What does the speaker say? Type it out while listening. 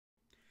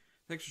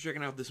Thanks for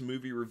checking out this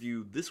movie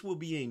review. This will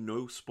be a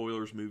no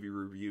spoilers movie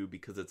review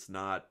because it's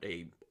not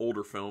a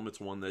older film.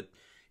 It's one that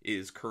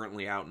is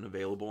currently out and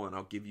available, and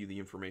I'll give you the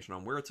information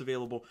on where it's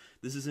available.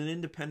 This is an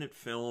independent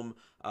film.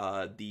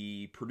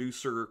 The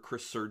producer,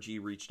 Chris Sergi,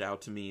 reached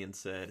out to me and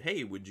said,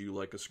 hey, would you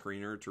like a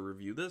screener to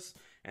review this?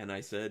 And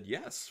I said,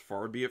 yes,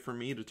 far be it from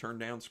me to turn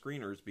down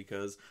screeners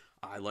because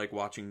I like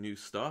watching new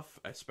stuff.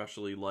 I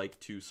especially like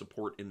to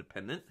support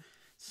independent.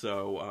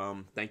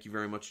 So thank you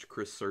very much to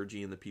Chris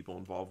Sergi and the people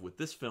involved with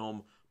this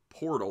film,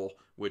 Portal,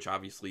 which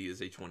obviously is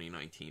a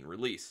 2019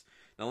 release.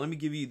 Now let me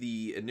give you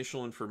the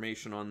initial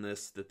information on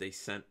this that they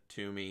sent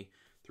to me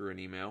through an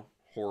email.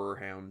 Horror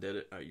Hound did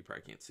it. You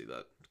probably can't see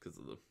that because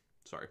of the...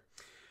 Sorry.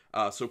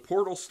 So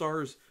Portal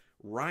stars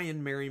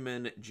Ryan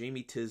Merriman,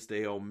 Jamie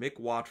Tisdale,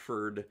 Mick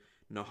Watford,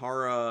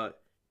 Nahara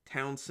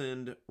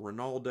Townsend,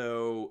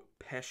 Ronaldo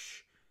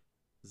Pesh,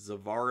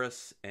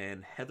 Zavaris,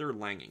 and Heather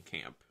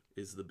Langenkamp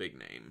is the big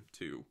name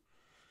to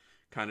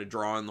kind of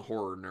draw in the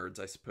horror nerds,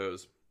 I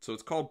suppose. So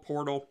it's called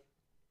Portal.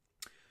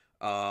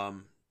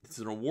 It's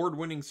an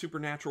award-winning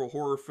supernatural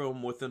horror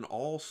film with an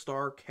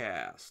all-star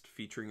cast,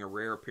 featuring a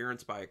rare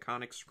appearance by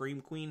iconic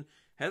Scream Queen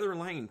Heather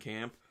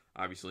Langenkamp,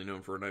 obviously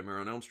known for A Nightmare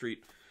on Elm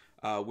Street,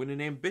 when an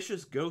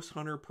ambitious ghost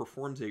hunter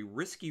performs a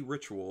risky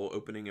ritual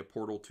opening a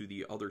portal to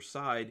the other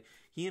side.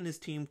 He and his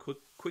team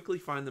quickly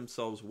find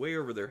themselves way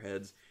over their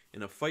heads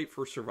in a fight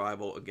for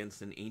survival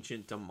against an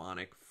ancient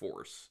demonic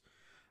force.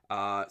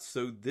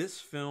 So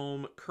this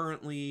film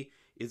currently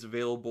is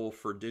available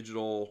for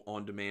digital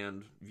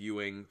on-demand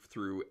viewing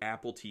through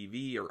Apple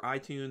TV or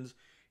iTunes,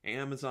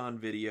 Amazon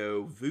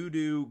Video,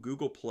 Vudu,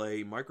 Google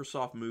Play,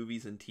 Microsoft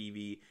Movies and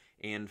TV,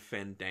 and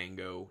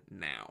Fandango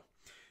now.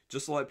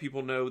 Just to let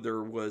people know,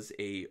 there was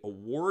an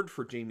award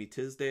for Jamie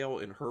Tisdale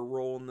in her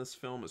role in this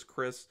film as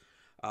Chris,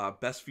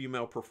 Best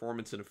Female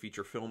Performance in a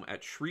Feature Film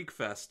at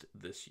Shriekfest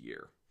this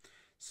year.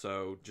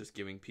 So just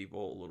giving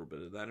people a little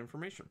bit of that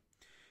information.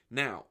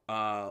 Now,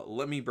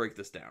 let me break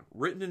this down.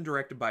 Written and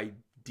directed by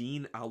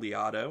Dean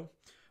Alioto.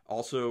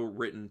 Also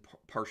written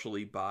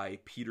partially by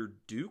Peter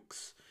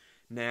Dukes.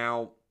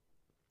 Now,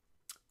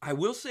 I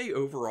will say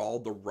overall,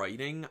 the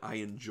writing I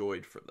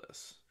enjoyed for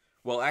this.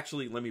 Well,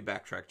 actually, let me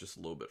backtrack just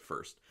a little bit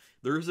first.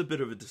 There is a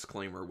bit of a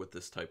disclaimer with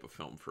this type of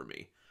film for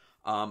me.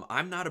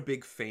 I'm not a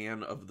big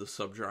fan of the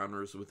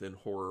subgenres within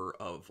horror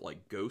of,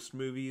 like, ghost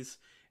movies.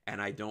 And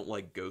I don't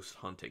like ghost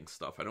hunting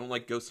stuff. I don't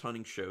like ghost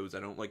hunting shows. I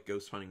don't like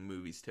ghost hunting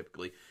movies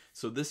typically.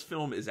 So this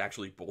film is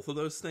actually both of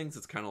those things.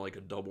 It's kind of like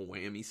a double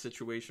whammy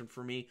situation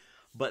for me.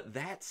 But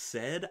that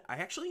said, I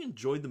actually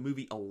enjoyed the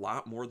movie a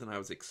lot more than I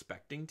was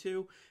expecting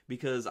to.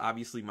 Because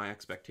obviously my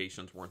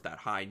expectations weren't that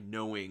high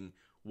knowing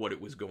what it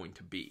was going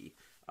to be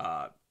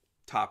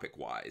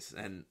topic-wise.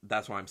 And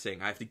that's why I'm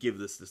saying I have to give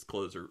this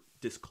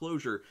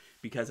disclosure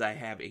because I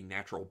have a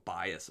natural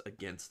bias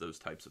against those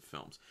types of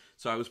films.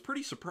 So I was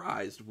pretty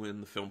surprised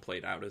when the film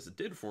played out as it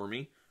did for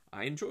me.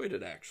 I enjoyed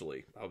it,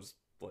 actually. I was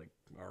like,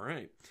 all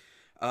right.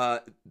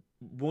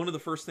 One of the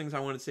first things I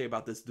want to say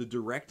about this, the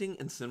directing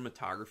and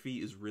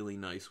cinematography is really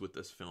nice with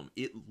this film.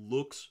 It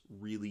looks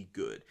really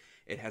good.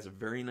 It has a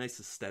very nice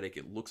aesthetic.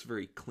 It looks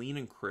very clean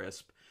and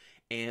crisp.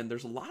 And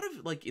there's a lot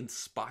of, like,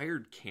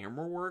 inspired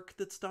camera work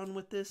that's done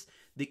with this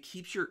that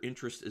keeps your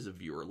interest as a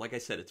viewer. Like I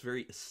said, it's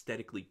very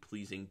aesthetically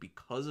pleasing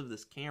because of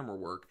this camera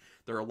work.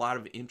 There are a lot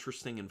of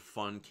interesting and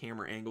fun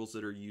camera angles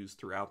that are used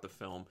throughout the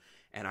film,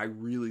 and I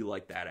really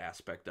like that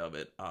aspect of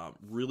it.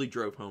 Really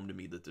drove home to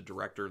me that the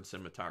director and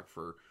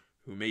cinematographer,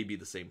 who may be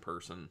the same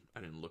person, I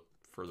didn't look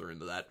further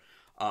into that,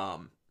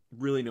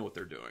 really know what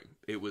they're doing.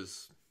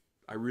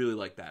 I really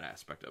like that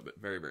aspect of it.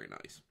 Very, very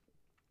nice.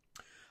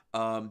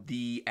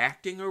 The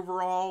acting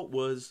overall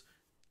was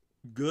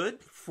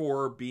good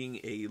for being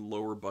a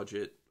lower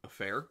budget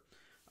affair.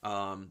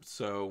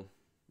 So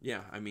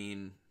yeah, I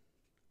mean,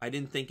 I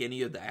didn't think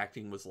any of the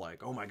acting was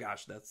like, oh my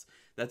gosh,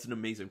 that's an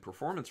amazing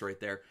performance right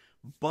there.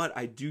 But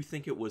I do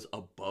think it was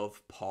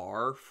above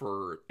par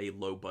for a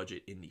low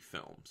budget indie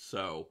film.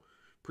 So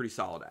pretty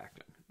solid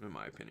acting, in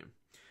my opinion.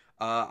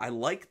 I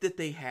like that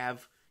they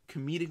have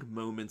comedic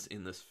moments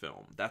in this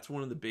film. That's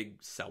one of the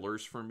big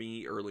sellers for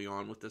me early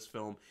on with this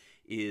film,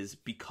 is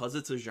because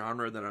it's a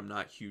genre that I'm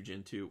not huge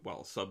into,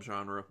 well,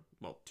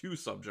 two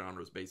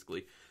subgenres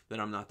basically,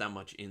 that I'm not that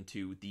much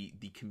into. The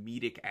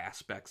comedic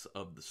aspects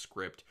of the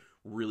script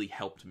really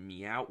helped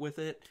me out with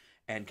it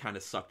and kind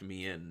of sucked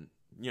me in,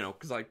 you know,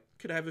 because I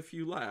could have a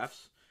few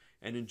laughs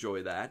and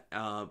enjoy that.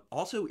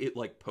 Also, it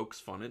like pokes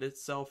fun at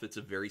itself. It's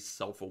a very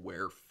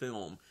self-aware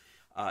film,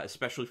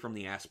 especially from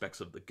the aspects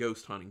of the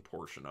ghost hunting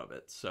portion of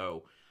it.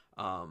 So,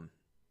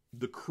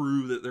 the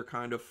crew that they're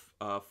kind of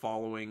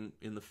following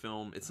in the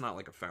film, it's not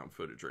like a found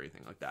footage or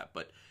anything like that,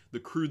 but the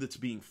crew that's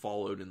being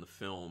followed in the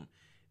film,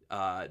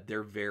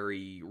 they're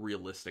very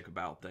realistic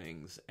about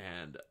things,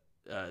 and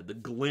the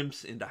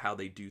glimpse into how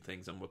they do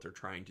things and what they're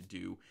trying to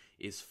do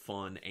is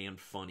fun and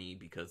funny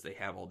because they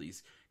have all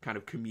these kind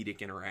of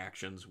comedic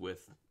interactions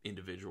with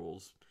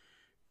individuals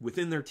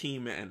within their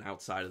team and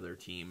outside of their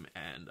team,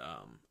 and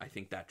I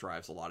think that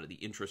drives a lot of the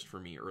interest for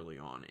me early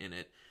on in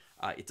it.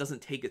 It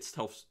doesn't take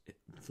itself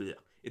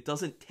it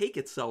doesn't take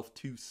itself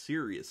too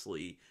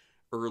seriously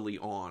early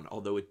on,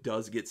 although it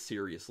does get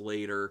serious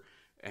later,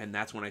 and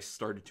that's when I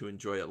started to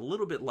enjoy it a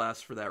little bit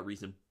less for that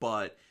reason,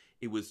 but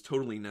it was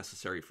totally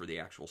necessary for the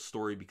actual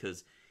story,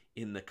 because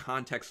in the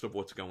context of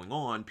what's going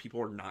on,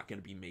 people are not going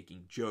to be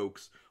making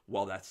jokes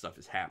while that stuff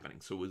is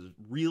happening. So it was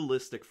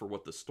realistic for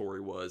what the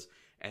story was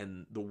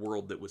and the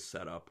world that was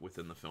set up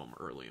within the film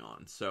early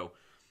on. So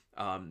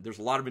there's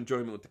a lot of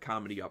enjoyment with the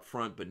comedy up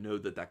front, but know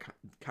that that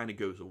kind of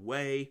goes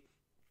away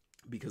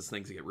because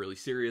things get really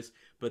serious.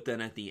 But then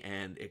at the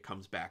end, it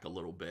comes back a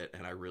little bit,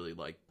 and I really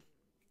like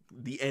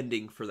the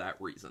ending for that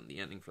reason. The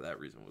ending for that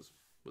reason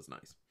was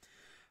nice.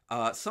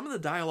 Some of the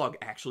dialogue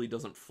actually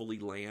doesn't fully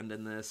land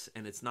in this,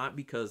 and it's not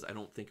because I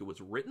don't think it was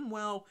written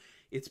well.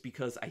 It's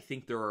because I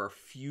think there are a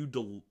few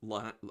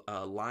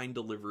line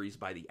deliveries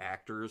by the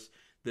actors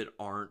that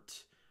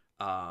aren't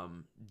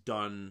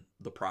done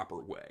the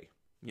proper way.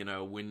 You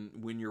know,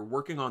 when you're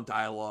working on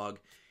dialogue,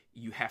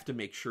 you have to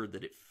make sure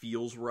that it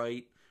feels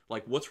right.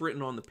 Like, what's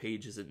written on the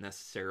page isn't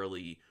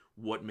necessarily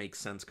what makes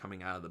sense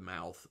coming out of the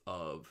mouth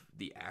of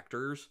the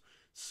actors.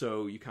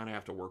 So you kind of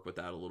have to work with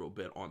that a little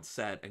bit on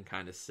set and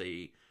kind of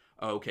say,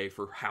 oh, okay,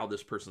 for how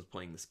this person's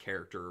playing this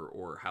character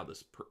or how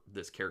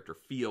this character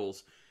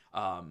feels,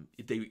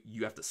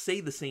 you have to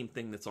say the same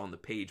thing that's on the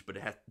page, but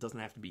it doesn't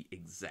have to be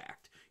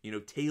exact. You know,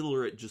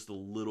 tailor it just a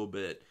little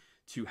bit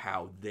to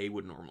how they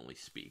would normally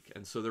speak.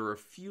 And so there were a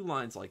few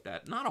lines like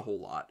that, not a whole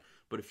lot,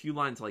 but a few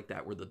lines like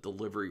that where the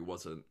delivery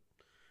wasn't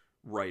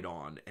right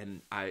on.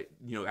 And I,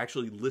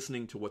 actually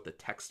listening to what the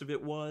text of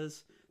it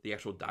was, the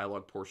actual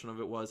dialogue portion of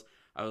it was,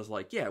 I was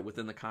like, yeah,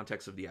 within the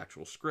context of the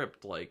actual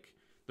script, like,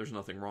 there's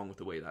nothing wrong with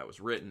the way that was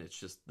written. It's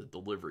just the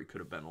delivery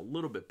could have been a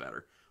little bit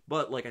better.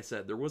 But like I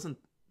said, there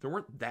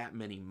weren't that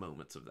many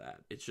moments of that.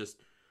 It's just,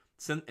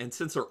 and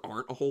since there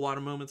aren't a whole lot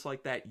of moments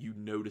like that, you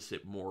notice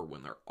it more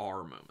when there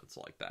are moments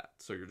like that.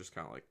 So you're just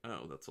kind of like,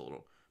 oh, that's a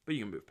little, but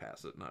you can move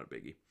past it. Not a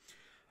biggie.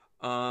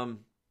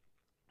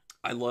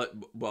 I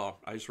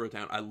just wrote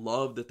down, I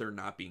love that they're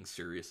not being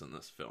serious in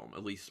this film,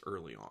 at least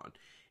early on.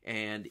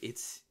 And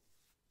it's,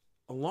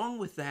 along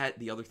with that,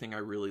 the other thing I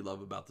really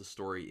love about the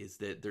story is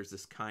that there's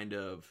this kind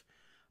of,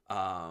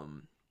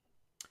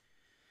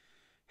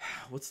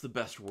 what's the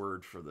best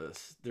word for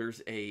this?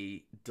 There's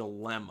a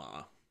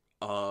dilemma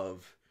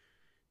of,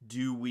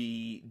 do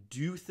we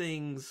do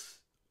things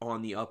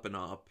on the up and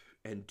up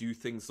and do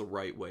things the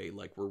right way,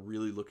 like we're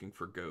really looking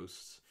for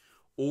ghosts,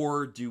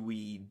 or do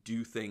we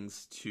do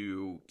things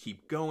to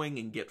keep going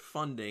and get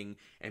funding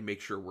and make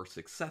sure we're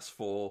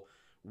successful,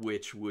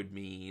 which would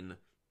mean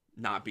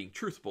not being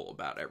truthful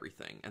about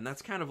everything? And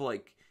that's kind of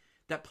like,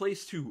 that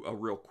plays to a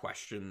real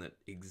question that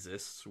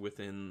exists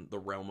within the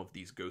realm of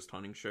these ghost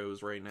hunting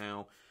shows right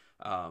now.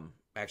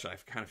 Actually, I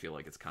kind of feel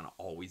like it's kind of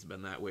always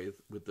been that way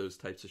with those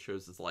types of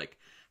shows. It's like,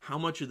 how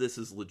much of this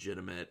is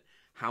legitimate?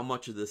 How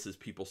much of this is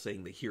people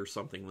saying they hear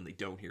something when they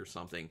don't hear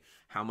something?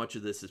 How much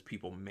of this is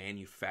people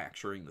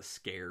manufacturing the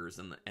scares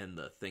and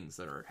the things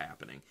that are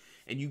happening?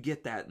 And you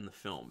get that in the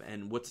film.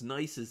 And what's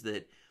nice is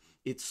that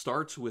it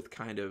starts with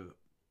kind of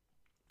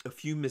a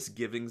few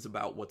misgivings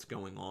about what's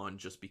going on,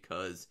 just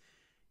because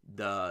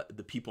the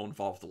people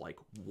involved like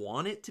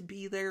want it to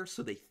be there,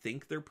 so they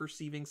think they're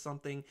perceiving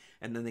something,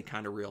 and then they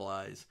kind of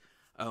realize,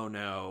 oh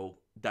no,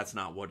 that's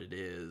not what it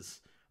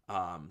is.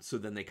 So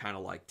then they kind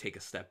of like take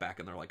a step back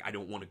and they're like, I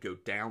don't want to go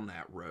down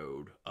that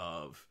road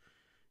of,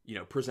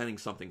 presenting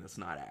something that's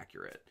not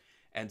accurate.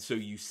 And so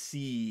you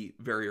see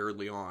very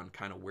early on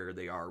kind of where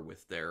they are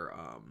with their,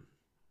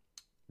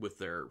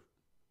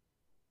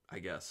 I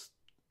guess,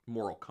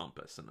 moral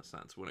compass in a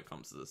sense when it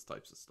comes to this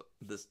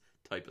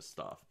type of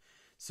stuff.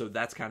 So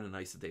that's kind of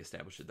nice that they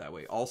established it that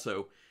way.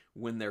 Also,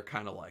 when they're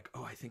kind of like,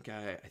 oh, I think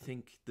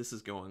this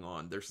is going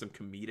on, there's some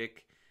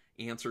comedic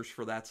answers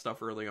for that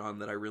stuff early on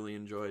that I really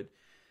enjoyed.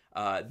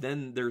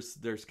 Then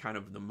there's kind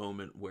of the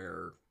moment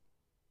where,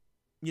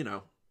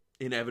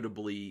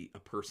 inevitably a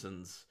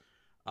person's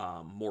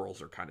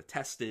morals are kind of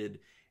tested,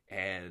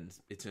 and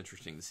it's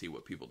interesting to see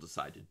what people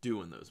decide to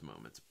do in those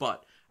moments.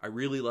 But I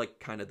really like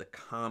kind of the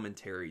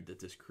commentary that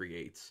this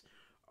creates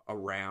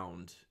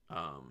around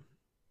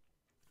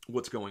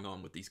what's going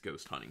on with these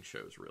ghost hunting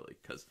shows, really.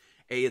 Because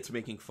A, it's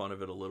making fun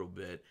of it a little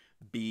bit.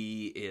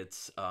 B,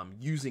 it's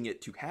using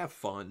it to have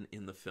fun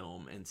in the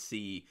film. And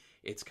C,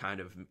 it's kind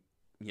of,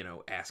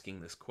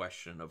 asking this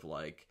question of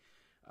like,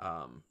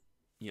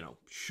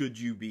 should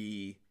you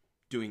be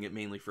doing it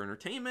mainly for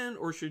entertainment,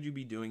 or should you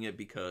be doing it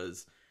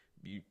because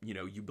you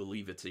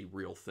believe it's a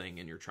real thing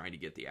and you're trying to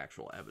get the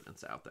actual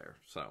evidence out there?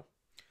 So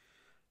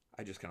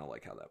I just kind of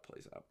like how that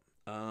plays out.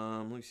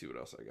 Let me see what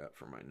else I got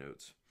for my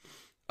notes.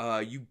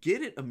 You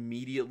get it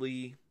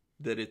immediately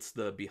that it's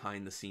the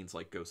behind the scenes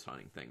like ghost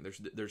hunting thing.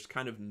 There's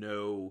kind of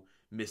no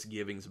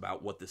misgivings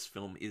about what this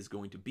film is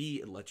going to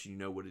be. It lets you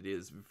know what it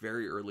is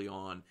very early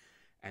on,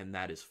 and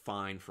that is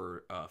fine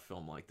for a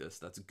film like this.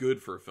 That's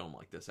good for a film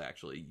like this,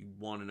 actually. You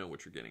want to know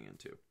what you're getting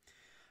into.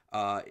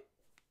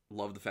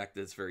 Love the fact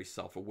that it's very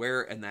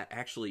self-aware, and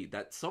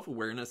that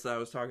self-awareness that I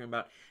was talking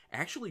about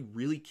actually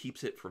really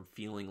keeps it from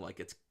feeling like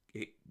it's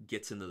it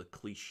gets into the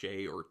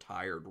cliche or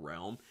tired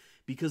realm,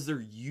 because they're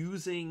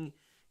using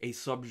a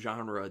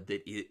subgenre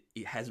that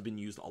it has been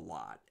used a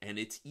lot, and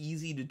it's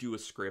easy to do a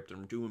script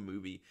and do a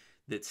movie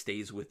that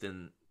stays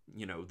within,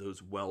 you know,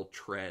 those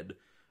well-tread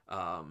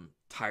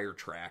tire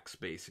tracks,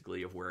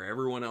 basically, of where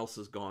everyone else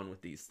has gone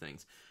with these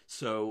things.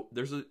 So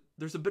there's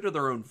a bit of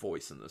their own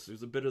voice in this.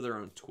 There's a bit of their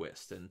own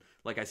twist, and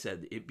like I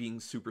said, it being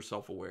super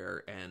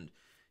self-aware and,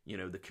 you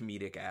know, the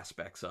comedic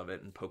aspects of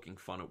it and poking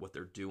fun at what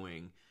they're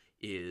doing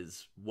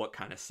is what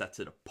kind of sets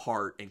it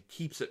apart and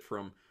keeps it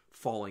from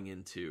falling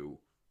into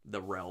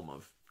the realm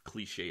of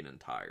cliched and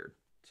tired.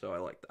 So I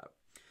like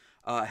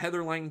that.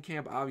 Heather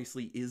Langenkamp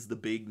obviously is the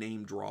big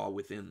name draw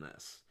within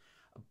this,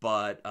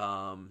 but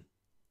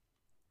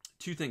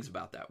two things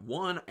about that.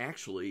 One,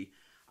 actually,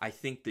 I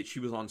think that she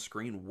was on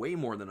screen way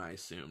more than I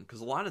assumed,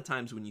 because a lot of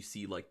times when you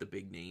see like the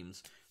big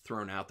names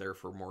thrown out there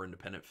for more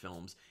independent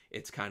films,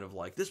 it's kind of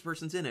like, this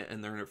person's in it,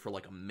 and they're in it for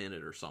like a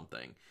minute or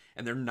something,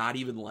 and they're not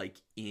even like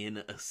in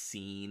a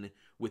scene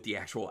with the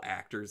actual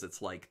actors.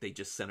 It's like they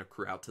just sent a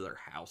crew out to their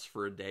house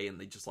for a day and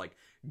they just like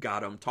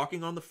got them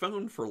talking on the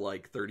phone for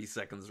like 30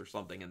 seconds or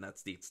something, and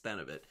that's the extent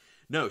of it.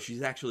 No,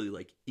 she's actually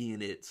like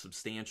in it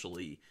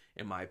substantially,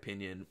 in my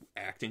opinion,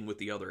 acting with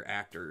the other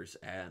actors,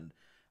 and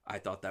I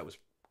thought that was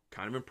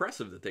kind of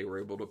impressive that they were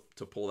able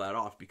to pull that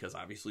off, because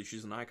obviously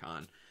she's an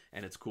icon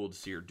and it's cool to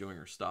see her doing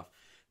her stuff.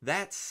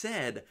 That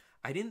said,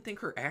 I didn't think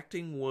her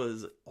acting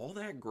was all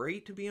that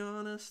great, to be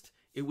honest.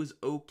 It was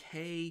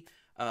okay,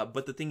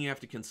 but the thing you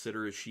have to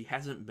consider is she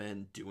hasn't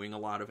been doing a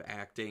lot of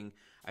acting.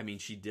 I mean,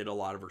 she did a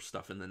lot of her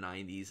stuff in the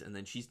 90s, and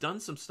then she's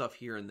done some stuff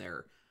here and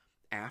there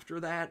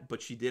after that,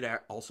 but she did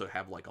also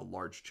have like a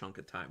large chunk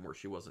of time where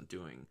she wasn't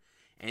doing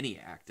any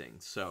acting.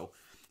 So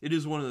it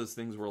is one of those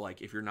things where,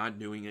 like, if you're not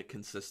doing it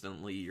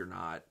consistently, you're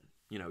not,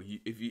 you know,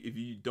 if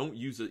you don't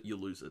use it, you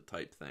lose it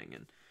type thing.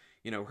 And,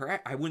 you know,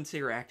 I wouldn't say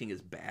her acting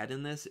is bad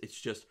in this. It's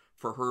just,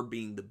 for her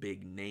being the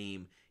big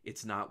name,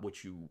 it's not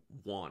what you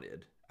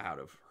wanted out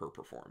of her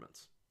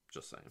performance.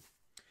 Just saying.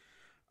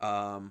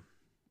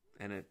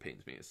 And it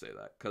pains me to say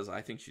that, because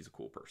I think she's a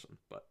cool person.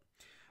 But,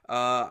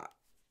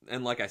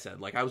 and like I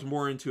said, like, I was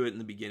more into it in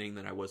the beginning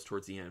than I was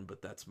towards the end,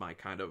 but that's my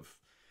kind of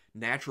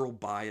natural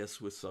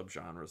bias with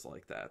subgenres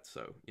like that.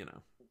 So, you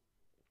know.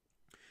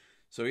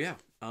 So yeah,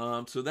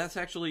 so that's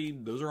actually,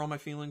 those are all my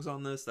feelings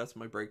on this. That's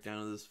my breakdown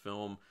of this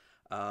film.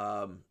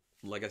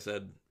 Like I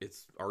said,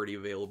 it's already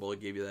available. I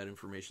gave you that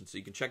information, so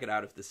you can check it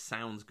out if this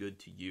sounds good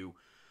to you.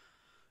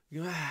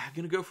 I'm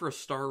gonna go for a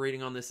star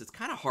rating on this. It's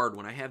kind of hard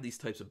when I have these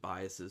types of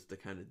biases to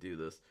kind of do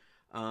this.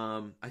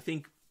 I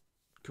think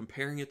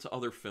comparing it to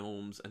other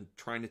films and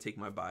trying to take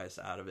my bias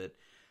out of it,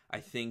 I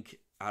think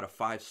out of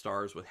 5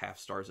 stars with half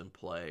stars in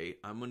play,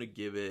 I'm gonna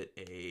give it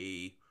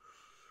a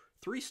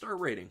 3-star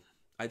rating.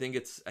 I think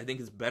it's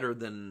better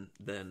than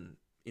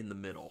in the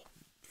middle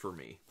for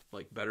me,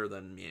 like better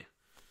than meh.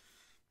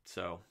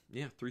 So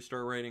yeah,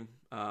 3-star rating.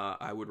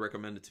 I would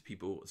recommend it to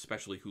people,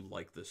 especially who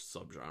like this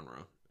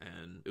subgenre,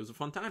 and it was a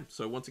fun time.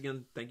 So once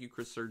again, thank you,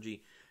 Chris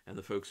Sergi, and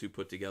the folks who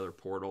put together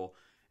Portal,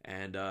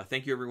 and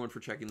thank you everyone for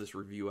checking this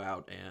review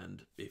out.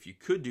 And if you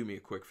could do me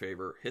a quick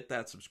favor, hit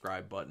that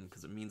subscribe button,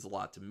 because it means a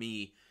lot to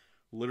me.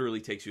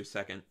 Literally takes you a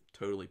second,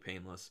 totally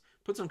painless.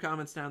 Put some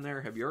comments down there.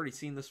 Have you already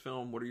seen this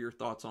film? What are your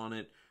thoughts on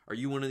it? Are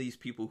you one of these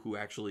people who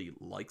actually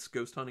likes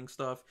ghost hunting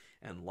stuff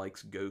and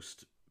likes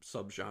ghost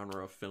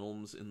subgenre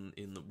films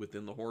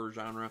within the horror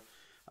genre?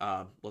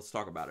 Let's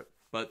talk about it.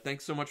 But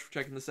thanks so much for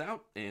checking this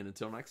out, and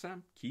until next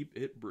time, keep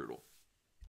it brutal.